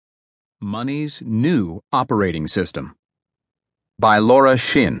Money's New Operating System by Laura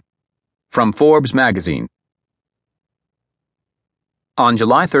Shin from Forbes magazine. On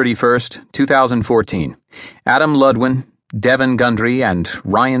July 31st, 2014, Adam Ludwin, Devin Gundry, and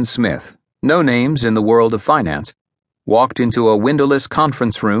Ryan Smith, no names in the world of finance, walked into a windowless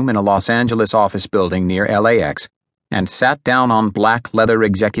conference room in a Los Angeles office building near LAX and sat down on black leather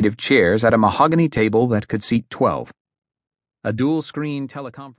executive chairs at a mahogany table that could seat 12. A dual-screen teleconference